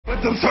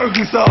Put them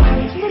turkeys up.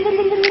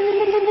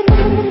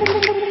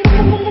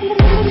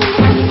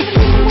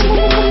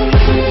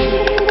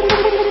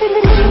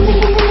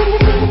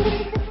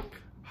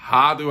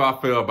 How do I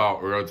feel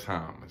about Earl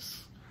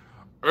Thomas?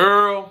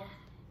 Earl,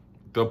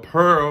 the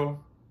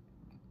Pearl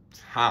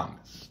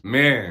Thomas.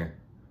 Man,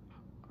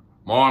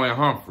 Marlon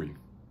Humphrey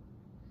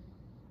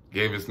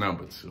gave his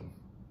number to,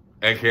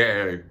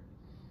 AKA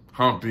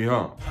Humpty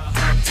Hump.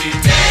 Humpty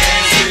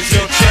dance is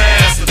your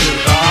chance to do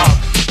the hump.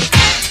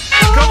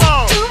 Come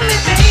on,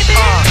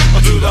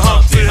 do the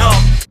Humpty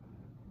Hump.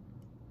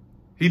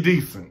 He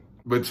decent,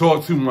 but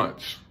talk too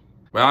much.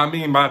 What I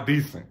mean by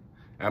decent,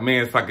 I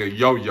mean it's like a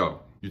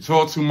yo-yo. You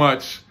talk too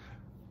much,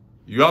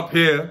 you up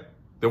here,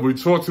 then when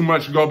you talk too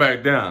much, you go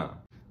back down.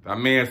 I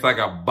mean it's like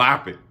a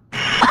bop it.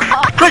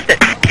 Twist it.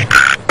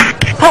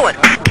 Pull it.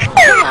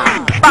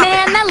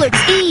 Man, that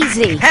looks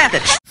easy. Half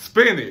it.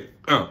 Spin it.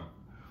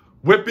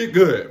 Whip it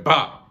good.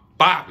 Bop.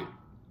 Bop it.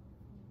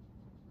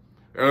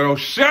 Earl,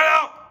 shut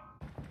up!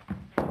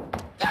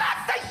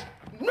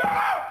 No!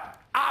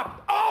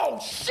 Oh,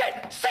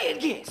 shit! Say it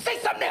again. Say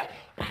something else.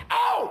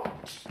 Oh!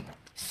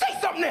 Say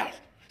something else.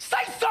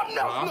 Say something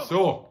else. I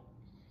saw.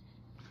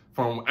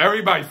 From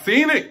everybody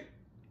seen it.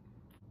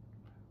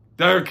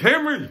 Derrick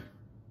Henry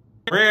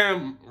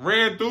ran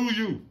through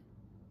you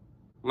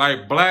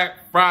like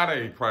Black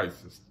Friday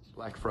prices.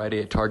 Black Friday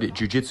at Target.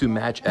 Jiu-Jitsu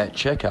match at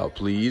checkout,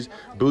 please.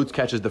 Boots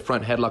catches the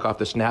front headlock off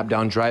the snap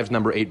down, drives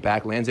number 8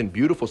 back, lands in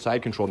beautiful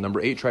side control.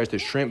 Number 8 tries to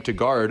shrimp to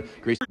guard.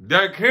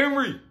 Derrick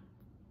Henry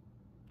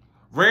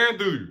ran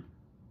through you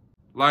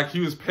like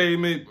he was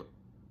paving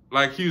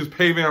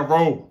a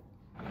road.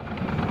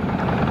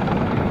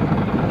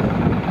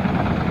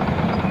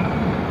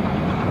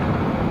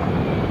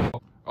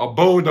 A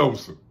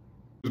bulldozer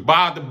was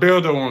about to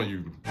build it on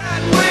you.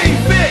 Can we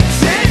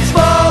fix it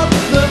for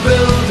the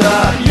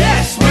builder?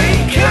 Yes,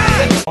 we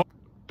can.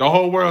 The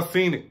whole world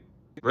seen it.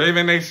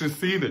 Raven Nation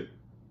seen it.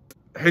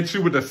 Hit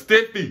you with a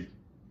stiffy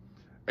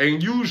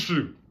and use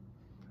you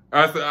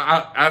as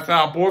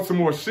our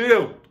Baltimore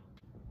shield.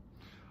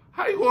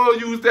 How you gonna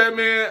use that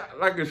man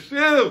like a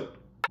shield?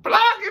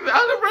 Blocking the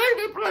other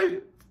Raven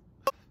players.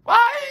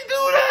 Why he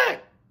do that?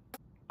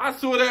 I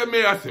saw that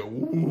man, I said,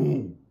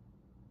 ooh.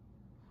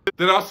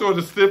 Then I saw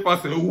the stiff, I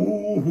said,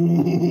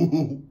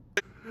 ooh.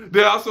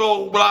 Then I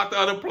saw block the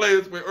other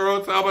players with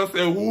Earl Thomas, I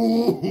said,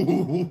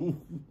 ooh.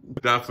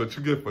 That's what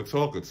you get for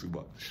talking too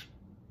much.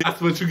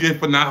 That's what you get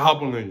for not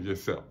humbling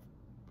yourself.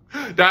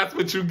 That's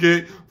what you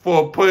get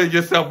for putting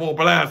yourself on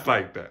blast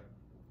like that.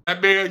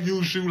 That man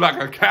used you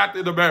like a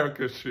Captain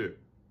America shit.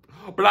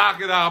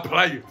 Blocking our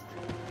players.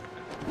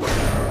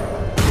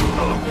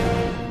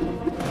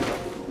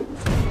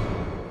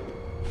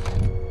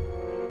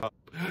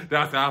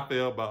 That's how I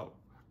feel about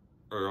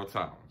Earl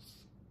Thomas.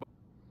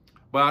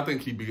 But I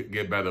think he'd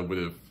get better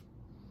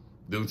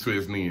due to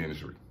his knee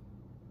injury.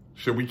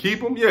 Should we keep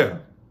him? Yeah.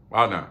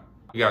 Why not?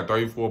 We got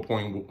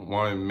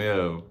 34.1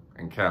 mil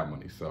in cap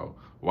money, so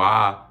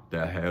why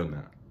the hell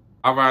not?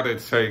 I'd rather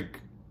take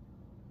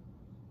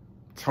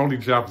Tony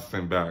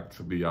Jefferson back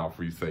to be our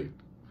free safety.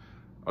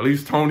 At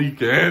least Tony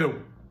can hit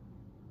him.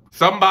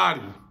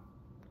 Somebody,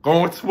 go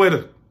on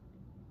Twitter,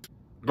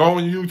 go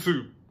on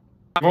YouTube,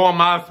 go on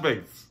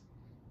MySpace.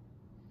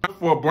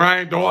 For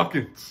Brian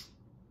Dawkins.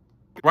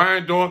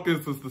 Brian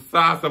Dawkins is the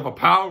size of a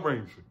Power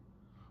Ranger.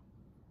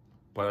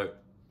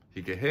 But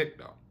he can hit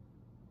though.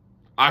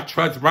 I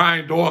trust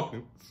Brian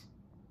Dawkins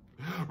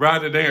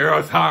rather than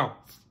Earl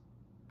Thomas.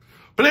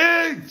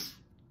 Please!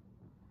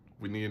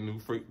 We need a new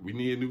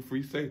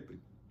free safety.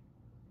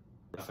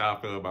 That's how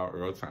I feel about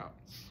Earl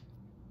Thomas.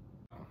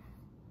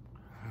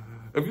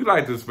 If you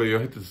like this video,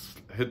 hit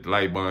the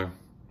like button,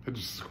 hit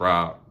the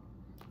subscribe,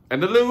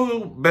 and the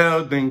little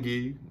bell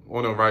dingy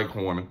on the right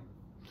corner,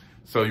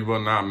 so you will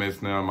not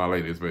miss none of my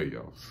latest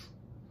videos.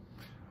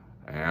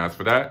 And as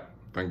for that,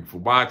 thank you for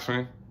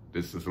watching.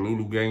 This is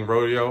Lulu Gang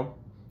Rodeo.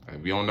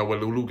 If you don't know what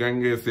Lulu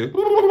Gang is,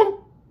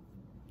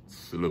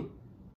 salute.